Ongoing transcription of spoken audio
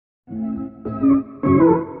Gumagawa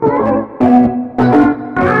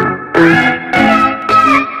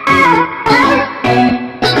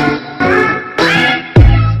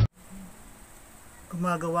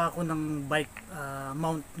ako ng bike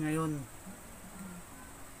mount ngayon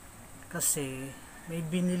kasi may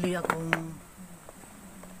binili akong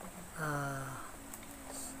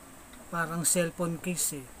parang cellphone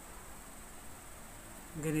case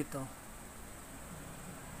ganito,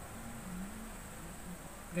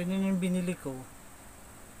 ganyan yung binili ko,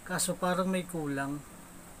 kaso parang may kulang,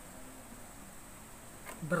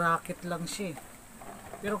 bracket lang siya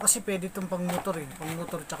pero kasi pwede itong pang motor pang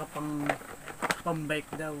motor tsaka pang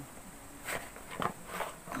bike daw.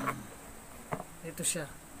 Ito siya,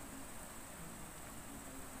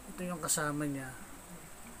 ito yung kasama niya,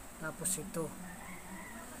 tapos ito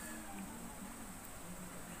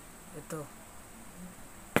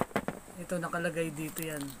nakalagay dito,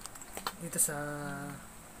 yan dito sa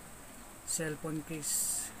cellphone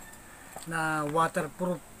case na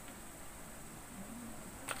waterproof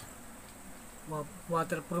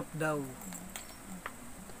daw.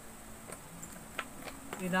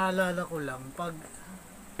 Inaalala ko lang pag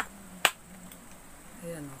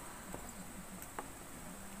ayan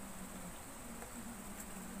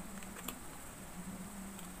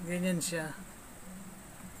ganyan siya.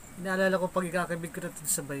 Inaalala ko pag ikakabit ko na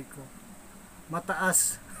sa bike ko,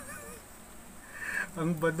 mataas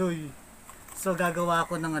ang badoy. So gagawa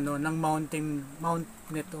ako ng ng mount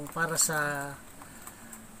nito para sa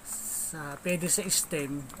pwede sa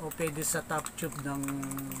stem o pwede sa top tube ng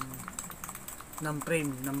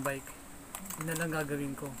frame ng bike. Yun na lang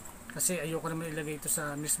gagawin ko kasi ayoko naman ilagay ito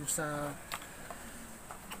mismo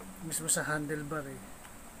sa handlebar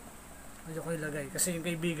ayoko ilagay kasi yung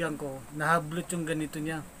kaibigan ko nahablot yung ganito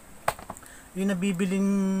niya, yung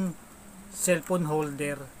nabibiling cellphone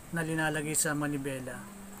holder na linalagay sa manibela,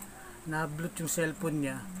 nahablot yung cellphone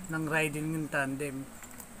niya ng riding yung tandem,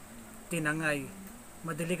 tinangay.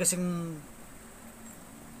 Madali kasing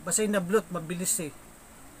basta yung nablot mabilis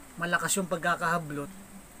malakas yung pagkakahablot,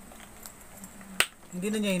 hindi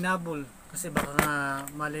na niya hinabol kasi baka nga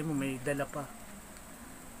malay mo may dala pa.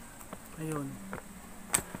 Ayun,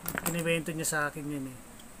 kinibento niya sa akin yun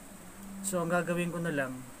So ang gagawin ko na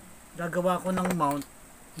lang, gagawa ko ng mount,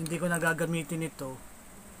 hindi ko na gagamitin ito,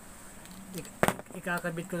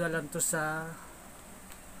 ikakabit ko na lang to sa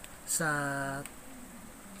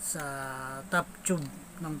top tube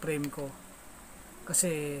ng frame ko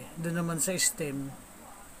kasi doon naman sa stem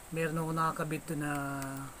meron ako nakakabit doon na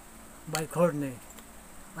bike horn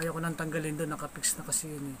ayoko nang tanggalin doon, nakapix na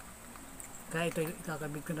kasi yun kaya ito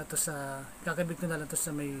ikakabit ko na lang to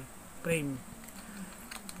sa may frame.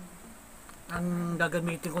 Ang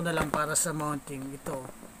gagamitin ko na lang para sa mounting ito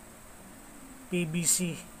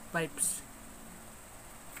PVC pipes,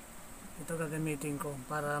 ito gagamitin ko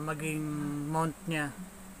para maging mount nya.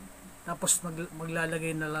 Tapos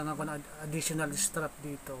maglalagay na lang ako ng additional strap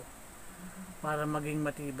dito para maging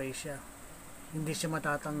matibay siya, hindi siya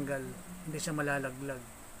matatanggal, hindi siya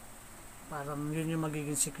malalaglag. Parang yun yung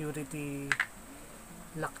magiging security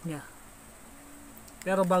lock nya.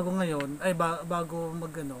 Pero bago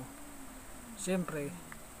siyempre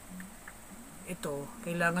ito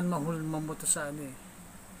kailangan mahulma mo to sa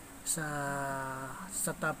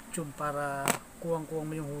sa top tube para kuwang-kuwang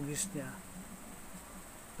mo yung hugis nya.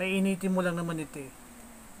 Painitin mo lang naman ito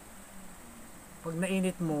pag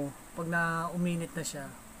nainit mo, pag uminit na siya,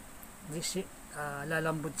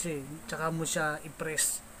 lalambot siya tsaka mo siya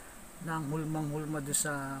i-press ng hulmang-hulma doon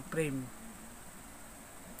sa frame.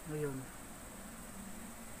 Ayun,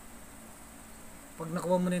 pag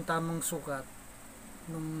nakuha mo na yung tamang sukat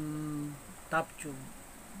ng top tube,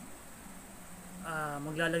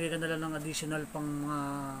 maglalagay ka na lang ng additional pang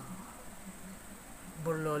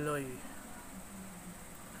burloloy.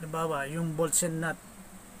 Halimbawa yung bolts and nut,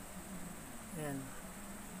 ayan,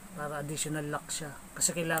 para additional lock siya kasi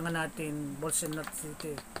kailangan natin bolts and nuts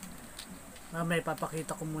dito may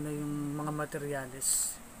papakita ko muna yung mga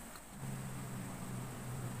materyales.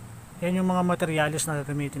 Yan yung mga materyales na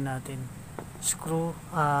gagamitin natin: screw,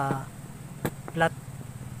 flat,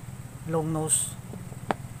 long nose,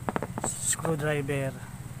 screwdriver,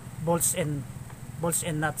 bolts and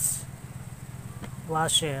nuts,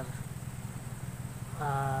 washer.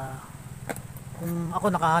 Kung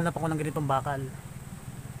ako, nakahanap ako ng ganitong bakal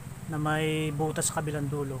na may butas sa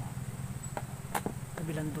kabilang dulo.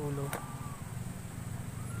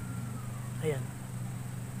 Ayan,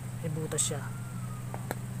 may butas siya.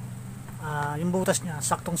 Yung butas niya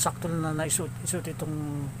saktong-sakto na naisut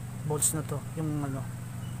itong bolts na to, yung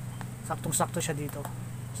saktong-sakto siya dito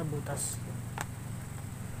sa butas.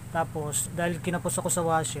 Tapos dahil kinapos ako sa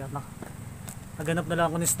washer, naganap na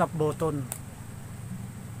lang ako ng snap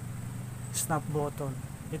button.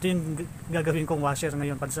 Ito yung gagawin kong washer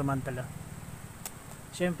ngayon pansamantala.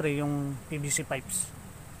 Siyempre yung PVC pipes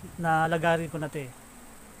na lagarin ko na ito eh.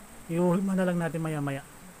 Iuhulma na lang natin maya maya.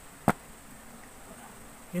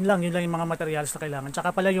 Yun lang yung mga materials na kailangan.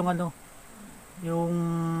 Tsaka pala yung yung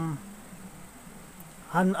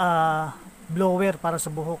blower para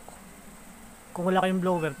sa buhok. Kung wala kayong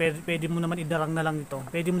blower, pwede mo naman idarang na lang ito.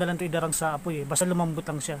 Pwede mo na lang ito idarang sa apoy eh. Basta lumambot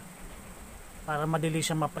lang siya para madali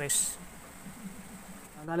siya ma-press.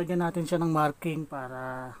 Lalagyan natin siya ng marking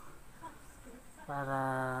para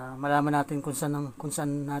malaman natin kung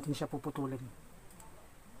saan natin siya puputulin.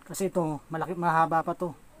 Kasi ito, mahaba pa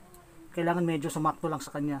to. Kailangan medyo sumakto lang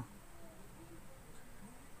sa kanya.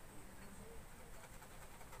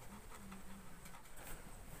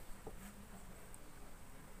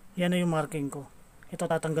 Yan na yung marking ko.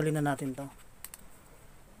 Ito, tatanggalin na natin to.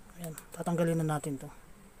 Ayan, tatanggalin na natin to.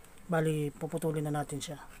 Bali, puputulin na natin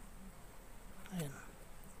siya. Ayan.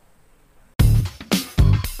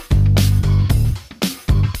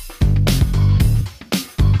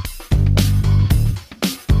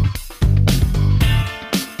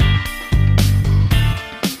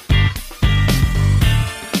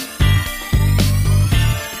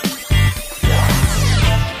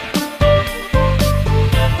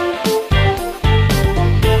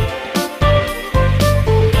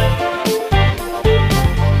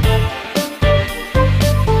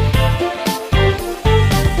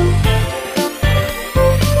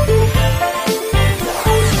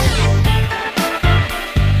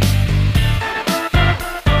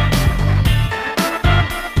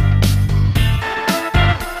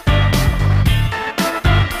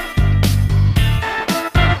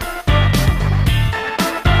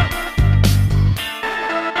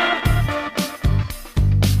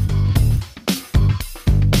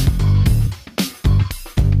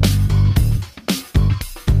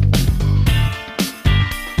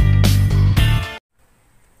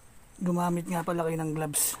 Gumamit nga pala kayo ng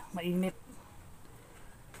gloves, mainit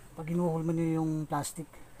pag inuhulma nyo yung plastic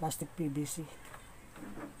PVC.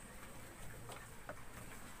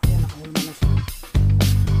 Ayan, nakahulma na siya.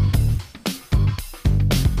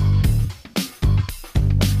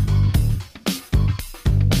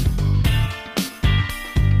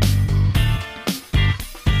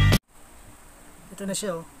 Ito na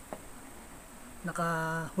siya oh,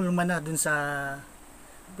 nakahulma na dun sa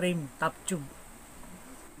frame, top tube.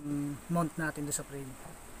 Mount natin doon sa frame.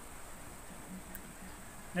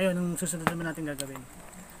 Ngayon, ang susunod naman natin gagawin,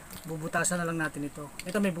 bubutasan na lang natin ito.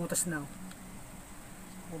 Ito may butas na.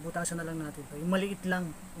 Bubutasan na lang natin ito. Yung maliit lang,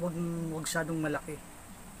 wag masyadong malaki.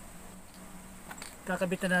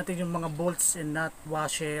 Kakabit na natin yung mga bolts and nut,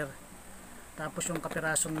 washer, tapos yung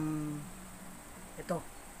kapirasong ito.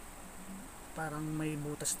 Parang may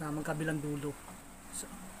butas na magkabilang dulo. So,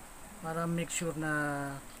 para make sure na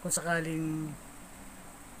kung sakaling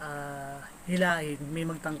hilain, may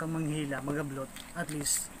magtangkang manghila, magablot, at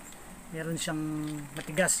least meron siyang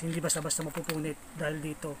matigas, hindi basta-basta mapupunit dahil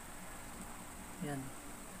dito yan,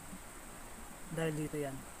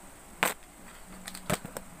 yan.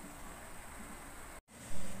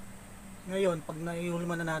 Ngayon, pag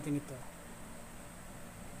naihulma na natin ito,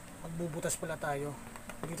 magbubutas pala tayo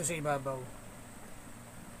dito sa ibabaw,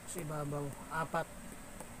 apat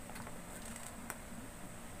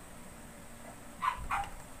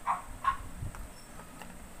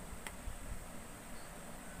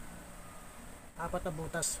na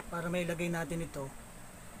butas para may ilagay natin ito.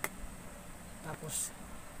 Tapos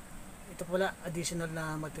ito pala additional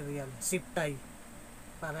na material, zip tie,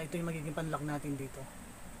 para ito yung magiging panlock natin dito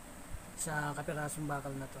sa kapirasong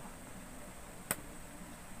bakal na to.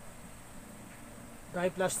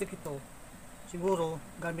 Dahil plastic ito, siguro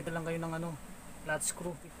gamit na lang kayo ng flat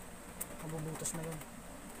screw, mabubutas na yun.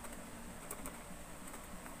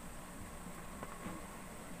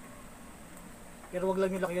 Pero wag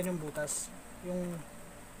lang yung lakihan yung butas, yung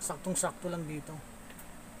saktong-sakto lang dito.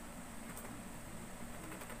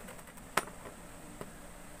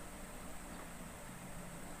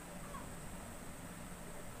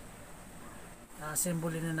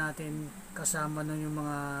 Assemble na natin kasama nun yung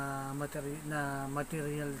mga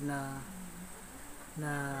material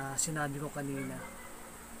na sinabi ko kanina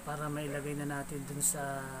para mailagay na natin dun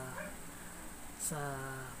sa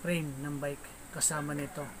frame ng bike kasama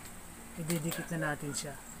nito. Ididikit na natin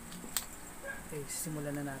siya. Okay,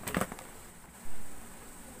 simulan na natin.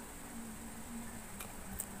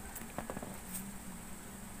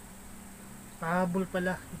 Pahabol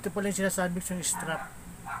pala. Ito pala yung sinasabi ko yung strap.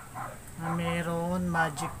 Meron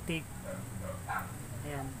magic tape.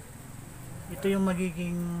 Ayan. Ito yung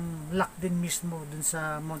magiging lock din mismo dun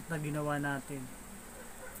sa mount na ginawa natin.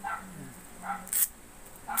 Ayan.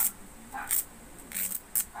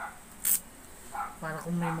 Para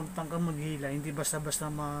kung may muntang ka maghila, hindi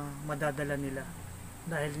basta-basta madadala nila.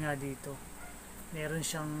 Dahil nga dito, meron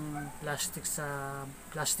siyang plastic sa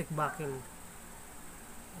plastic buckle.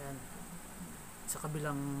 Ayan. Sa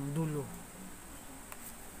kabilang dulo.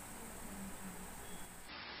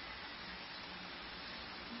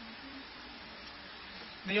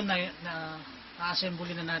 Ngayon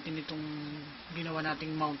na-assemble na natin itong ginawa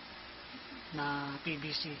nating mount na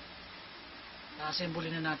PVC. Na-assemble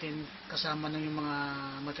na natin kasama ng yung mga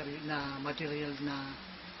material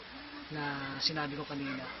na sinabi ko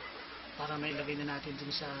kanina para mailagay na natin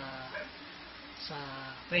dun sa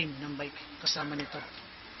frame ng bike kasama nito.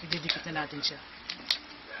 Ididikit na natin siya.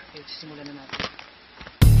 Okay, simulan na natin.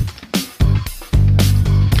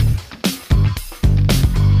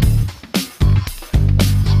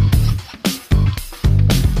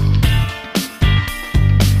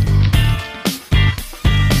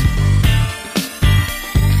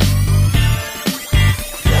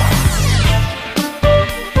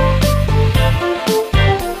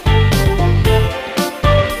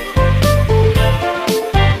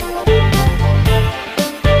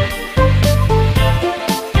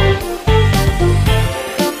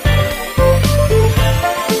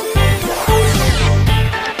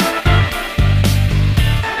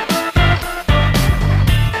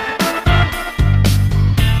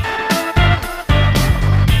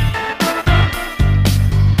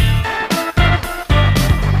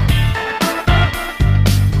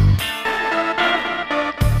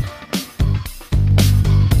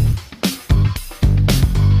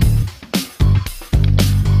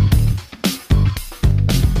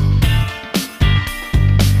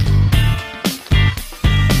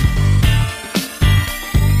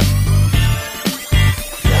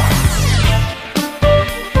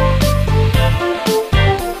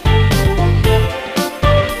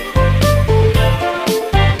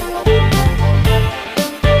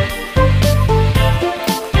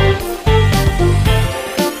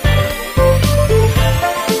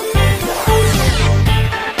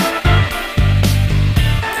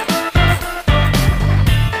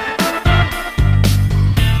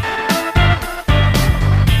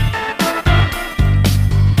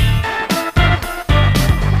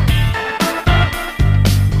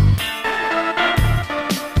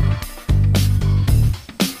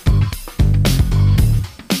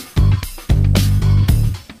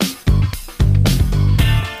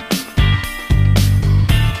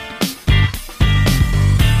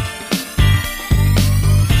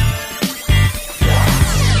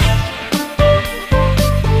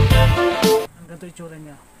 Itsura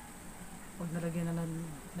niya pag nalagyan na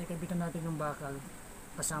naikabitan natin yung bakal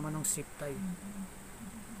kasama ng zip tie.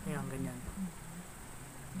 Ayan, ganyan.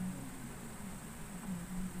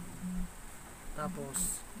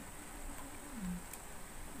 Tapos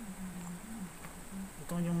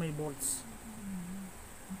ito yung may bolts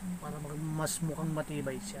para mas mukhang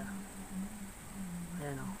matibay siya.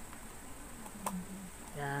 Ayan o.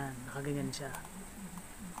 Ayan, nakaganyan siya.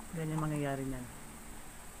 Ganyan mangyayari niyan.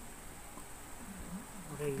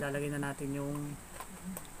 Okay, ilalagay na natin yung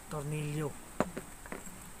tornilyo.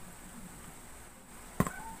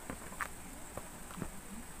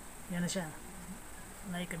 Yan na siya.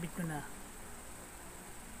 Naikabit ko na.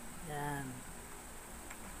 Yan.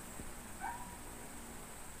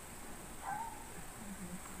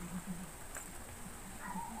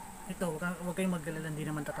 Ito, huwag kayong mag-alala, hindi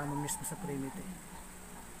naman tatama mismo sa frame ito.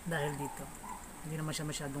 Dahil dito, hindi naman siya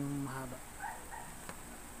masyadong mahaba.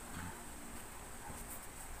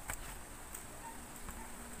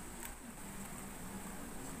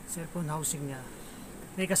 Cellphone housing niya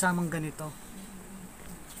may kasamang ganito,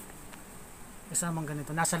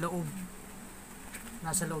 nasa loob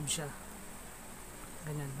siya,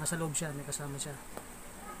 ganyan, nasa loob siya, may kasama siya.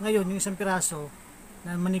 Ngayon yung isang piraso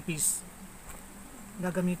na manipis,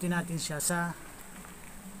 gagamitin natin siya sa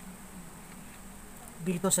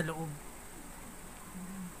dito sa loob,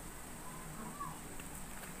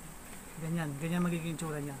 ganyan magiging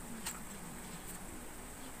tsura niya,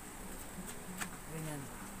 ganyan.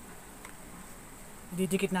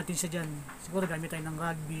 Didikit natin siya dyan. Siguro gamit tayo ng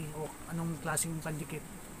rugby o anong klaseng pandikit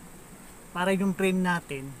para yung frame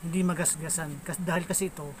natin hindi magasgasan. Dahil kasi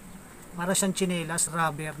ito para siyang tsinelas,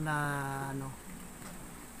 rubber na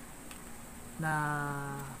na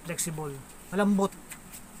flexible, malambot.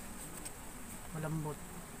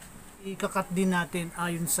 Ikakat din natin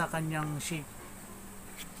ayon sa kanyang shape.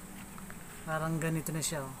 Parang ganito na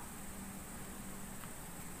siya, oh.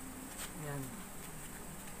 Yan.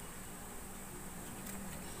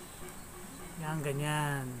 Yan,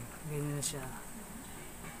 ganyan. Ganyan na siya.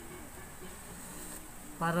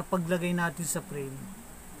 Para paglagay natin sa frame,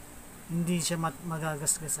 hindi siya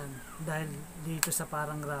magagasgasan dahil dito sa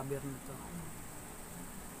parang rubber na to.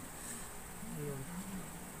 Ayun.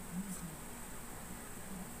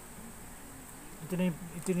 Ito na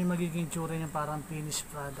yung magiging tsura niya, parang finished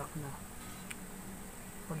product na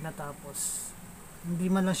pag natapos. Hindi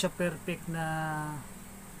man lang siya perfect na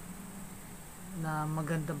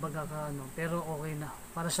magandang pagkakaano, pero okay na.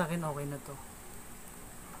 Para sa akin okay na to.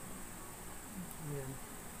 Ayan.